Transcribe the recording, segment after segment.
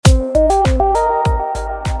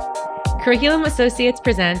Curriculum Associates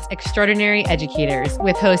presents Extraordinary Educators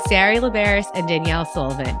with hosts Sari Laberis and Danielle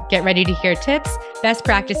Sullivan. Get ready to hear tips, best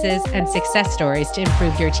practices, and success stories to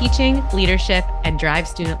improve your teaching, leadership, and drive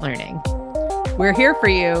student learning. We're here for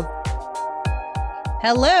you.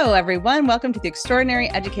 Hello, everyone. Welcome to the Extraordinary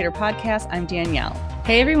Educator Podcast. I'm Danielle.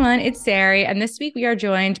 Hey, everyone. It's Sari. And this week we are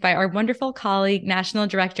joined by our wonderful colleague, National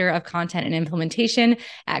Director of Content and Implementation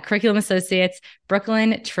at Curriculum Associates,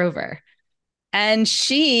 Brooklin, Trover. And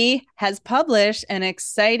she has published an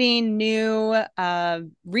exciting new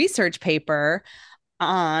research paper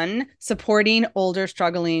on supporting older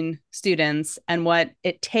struggling students and what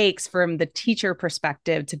it takes from the teacher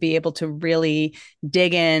perspective to be able to really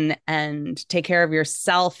dig in and take care of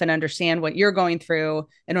yourself and understand what you're going through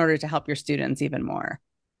in order to help your students even more.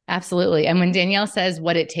 Absolutely. And when Danielle says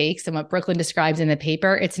what it takes and what Brooklyn describes in the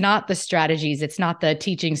paper, it's not the strategies. It's not the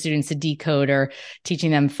teaching students to decode or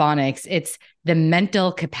teaching them phonics. It's the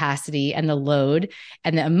mental capacity and the load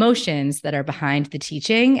and the emotions that are behind the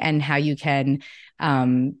teaching and how you can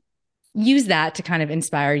use that to kind of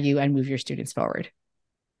inspire you and move your students forward.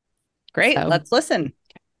 Great. So, let's listen.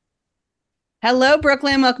 Hello,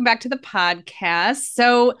 Brooklyn. Welcome back to the podcast.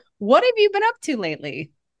 So what have you been up to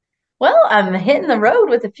lately? Well, I'm hitting the road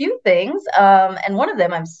with a few things, and one of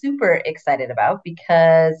them I'm super excited about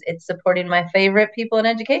because it's supporting my favorite people in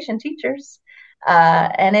education, teachers.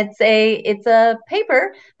 And it's a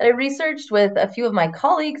paper that I researched with a few of my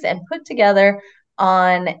colleagues and put together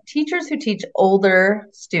on teachers who teach older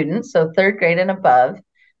students, so third grade and above,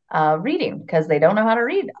 reading because they don't know how to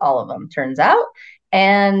read, all of them, turns out.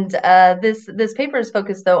 And this paper is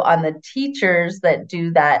focused, though, on the teachers that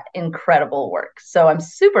do that incredible work. So I'm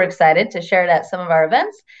super excited to share it at some of our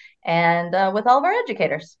events and with all of our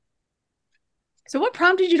educators. So what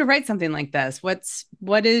prompted you to write something like this?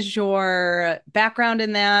 What is your background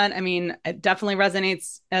in that? I mean, it definitely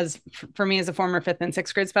resonates for me as a former 5th and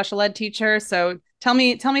 6th grade special ed teacher. So tell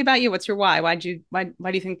me about you. What's your why? Why do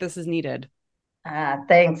you think this is needed?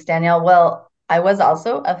 Thanks, Danielle. Well, I was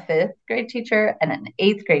also a 5th grade teacher and an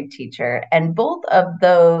 8th grade teacher, and both of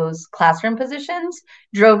those classroom positions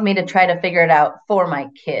drove me to try to figure it out for my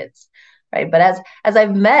kids, right? But as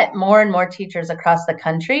I've met more and more teachers across the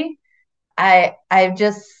country, I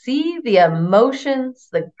just see the emotions,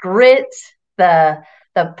 the grit, the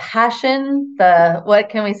passion, what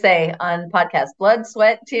can we say on podcast? Blood,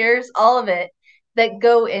 sweat, tears, all of it that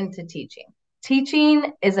go into teaching.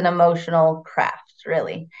 Teaching is an emotional craft,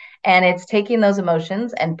 really. And it's taking those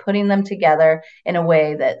emotions and putting them together in a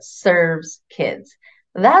way that serves kids.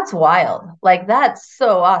 That's wild. Like, that's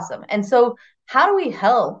so awesome. And so how do we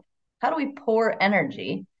help? How do we pour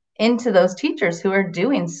energy into those teachers who are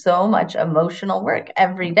doing so much emotional work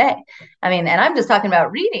every day? I mean, and I'm just talking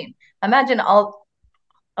about reading. Imagine all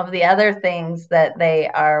of the other things that they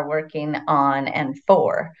are working on and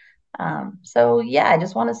for. So yeah, I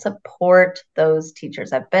just want to support those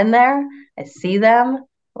teachers. I've been there. I see them.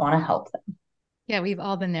 I want to help them. Yeah, we've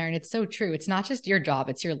all been there. And it's so true. It's not just your job,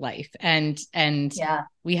 it's your life. And yeah,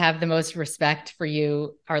 we have the most respect for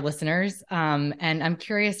you, our listeners. And I'm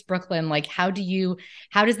curious, Brooklyn, like, how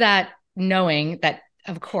does that, knowing that,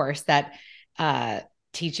 of course, that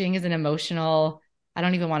teaching is an emotional, I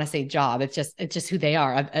don't even want to say job. It's just who they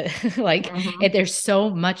are. Like, there's so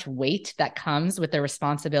much weight that comes with the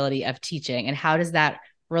responsibility of teaching. And how does that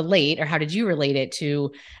relate, or how did you relate it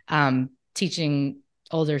to teaching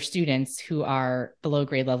older students who are below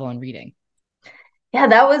grade level in reading? Yeah,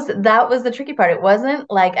 that was the tricky part. It wasn't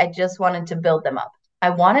like I just wanted to build them up. I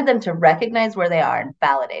wanted them to recognize where they are and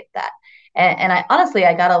validate that. And I honestly,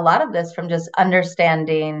 I got a lot of this from just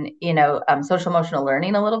understanding, social emotional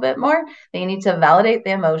learning a little bit more. That you need to validate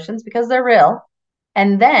the emotions because they're real,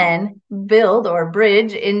 and then build or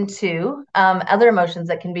bridge into other emotions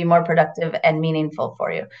that can be more productive and meaningful for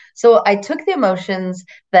you. So I took the emotions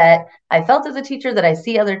that I felt as a teacher that I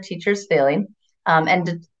see other teachers feeling,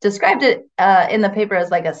 and described it in the paper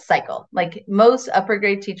as like a cycle. Like, most upper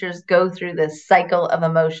grade teachers go through this cycle of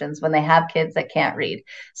emotions when they have kids that can't read.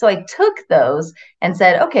 So I took those and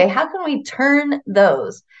said, okay, how can we turn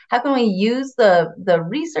those? How can we use the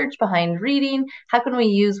research behind reading? How can we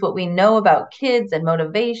use what we know about kids and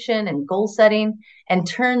motivation and goal setting and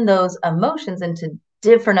turn those emotions into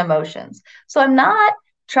different emotions? So I'm not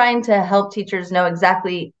trying to help teachers know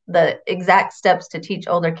exactly the exact steps to teach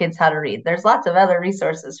older kids how to read. There's lots of other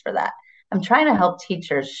resources for that. I'm trying to help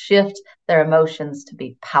teachers shift their emotions to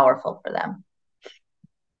be powerful for them.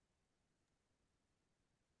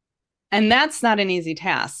 And that's not an easy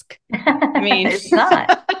task. I mean, it's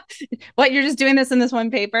not. What, you're just doing this in this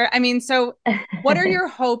one paper? I mean, so what are your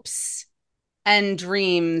hopes and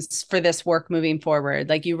dreams for this work moving forward?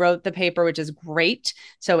 Like, you wrote the paper, which is great.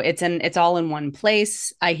 So it's all in one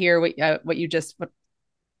place. I hear I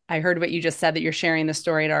heard what you just said, that you're sharing the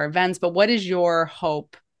story at our events, but what is your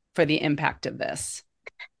hope for the impact of this?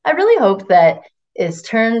 I really hope that it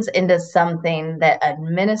turns into something that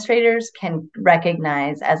administrators can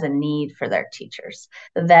recognize as a need for their teachers.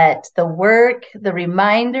 That the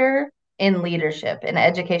reminder in leadership, in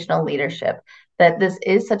educational leadership, that this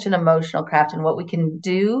is such an emotional craft, and what we can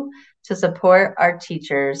do to support our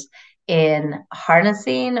teachers in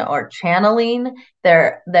harnessing or channeling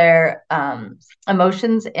their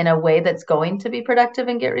emotions in a way that's going to be productive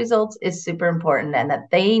and get results is super important, and that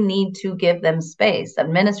they need to give them space.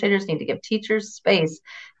 Administrators need to give teachers space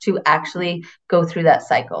to actually go through that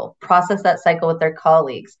cycle, process that cycle with their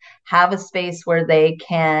colleagues, have a space where they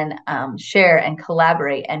can share and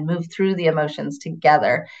collaborate and move through the emotions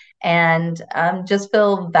together, and just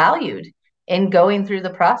feel valued in going through the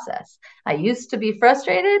process. I used to be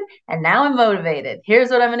frustrated and now I'm motivated. Here's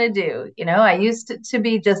what I'm going to do. I used to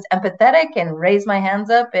be just empathetic and raise my hands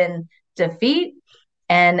up in defeat.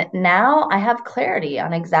 And now I have clarity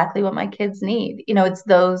on exactly what my kids need. It's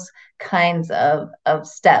those kinds of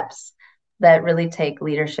steps that really take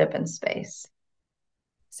leadership and space.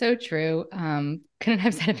 So true. Couldn't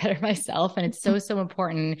have said it better myself. And it's so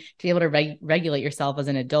important to be able to regulate yourself as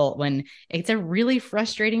an adult when it's a really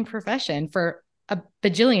frustrating profession for a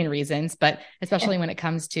bajillion reasons, but especially when it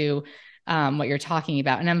comes to what you're talking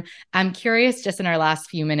about. And I'm curious, just in our last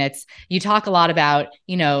few minutes, you talk a lot about,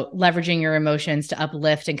 leveraging your emotions to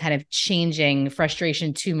uplift and kind of changing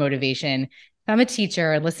frustration to motivation. If I'm a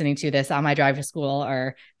teacher listening to this on my drive to school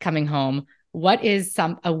or coming home, what is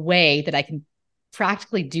a way that I can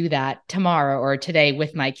practically do that tomorrow or today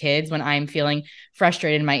with my kids when I'm feeling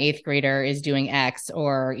frustrated and my 8th grader is doing X,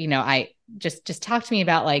 or, I just talk to me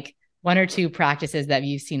about like 1 or 2 practices that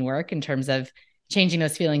you've seen work in terms of changing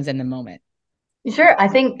those feelings in the moment. Sure. I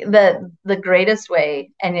think the greatest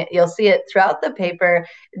way, and you'll see it throughout the paper,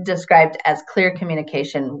 described as clear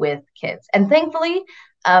communication with kids. And thankfully,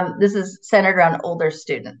 this is centered around older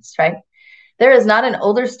students, right? There is not an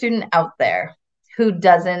older student out there who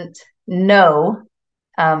doesn't know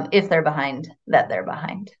if they're behind, that they're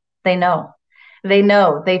behind. They know,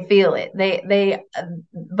 they feel it.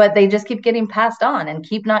 But they just keep getting passed on and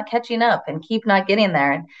keep not catching up and keep not getting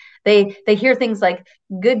there. And they hear things like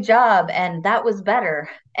 "good job" and "that was better,"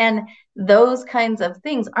 and those kinds of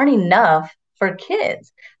things aren't enough for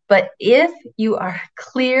kids. But if you are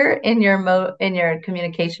clear in your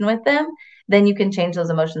communication with them, then you can change those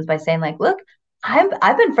emotions by saying like, "Look,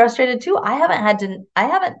 I've been frustrated too. I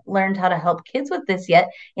haven't learned how to help kids with this yet.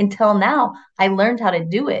 Until now, I learned how to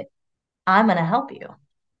do it. I'm going to help you."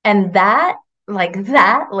 And that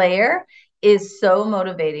layer is so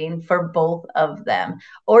motivating for both of them.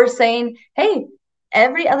 Or saying, "Hey,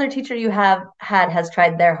 every other teacher you have had has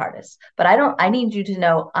tried their hardest, but I need you to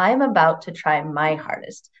know I'm about to try my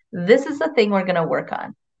hardest. This is the thing we're going to work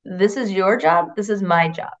on. This is your job. This is my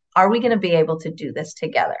job. Are we going to be able to do this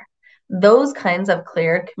together?" Those kinds of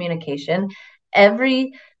clear communication,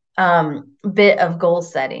 every bit of goal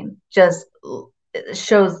setting just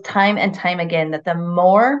shows time and time again that the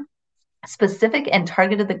more specific and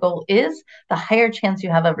targeted the goal is, the higher chance you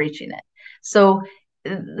have of reaching it. So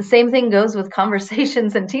the same thing goes with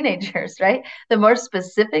conversations and teenagers, right? The more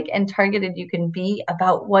specific and targeted you can be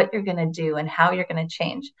about what you're going to do and how you're going to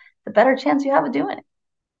change, the better chance you have of doing it.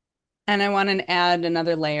 And I want to add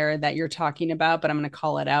another layer that you're talking about, but I'm going to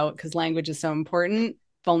call it out because language is so important.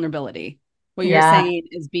 Vulnerability. What you're saying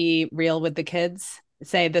is be real with the kids.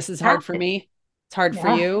 Say, "This is hard for me. It's hard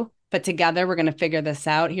for you, but together we're going to figure this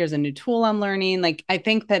out. Here's a new tool I'm learning." Like, I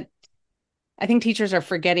think teachers are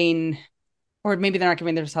forgetting, or maybe they're not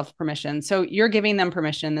giving themselves permission. So you're giving them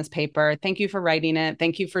permission in this paper. Thank you for writing it.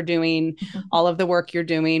 Thank you for doing all of the work you're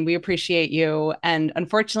doing. We appreciate you. And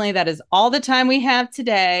unfortunately, that is all the time we have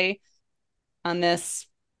today on this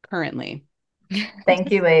currently.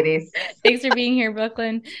 Thank you, ladies. Thanks for being here,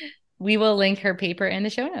 Brooklyn. We will link her paper in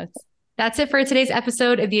the show notes. That's it for today's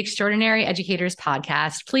episode of the Extraordinary Educators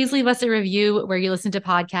Podcast. Please leave us a review where you listen to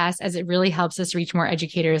podcasts, as it really helps us reach more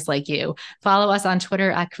educators like you. Follow us on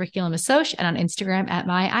Twitter at Curriculum Assoc and on Instagram at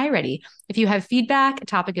MyIReady. If you have feedback, a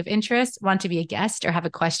topic of interest, want to be a guest, or have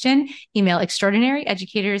a question, email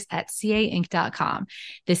extraordinaryeducators@cainc.com.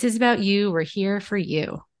 This is about you. We're here for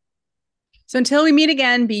you. So until we meet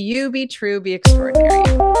again, be you, be true, be extraordinary.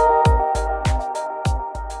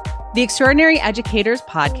 The Extraordinary Educators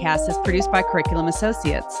Podcast is produced by Curriculum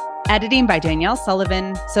Associates. Editing by Danielle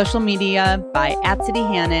Sullivan. Social media by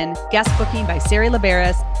 @CityHannon. Guest booking by Sari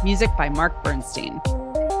Liberis. Music by Mark Bernstein.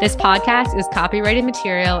 This podcast is copyrighted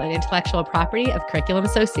material and intellectual property of Curriculum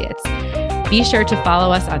Associates. Be sure to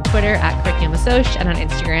follow us on Twitter at Curriculum Assoc and on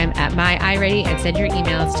Instagram at MyIReady, and send your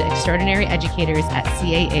emails to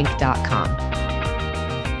extraordinaryeducators@cainc.com.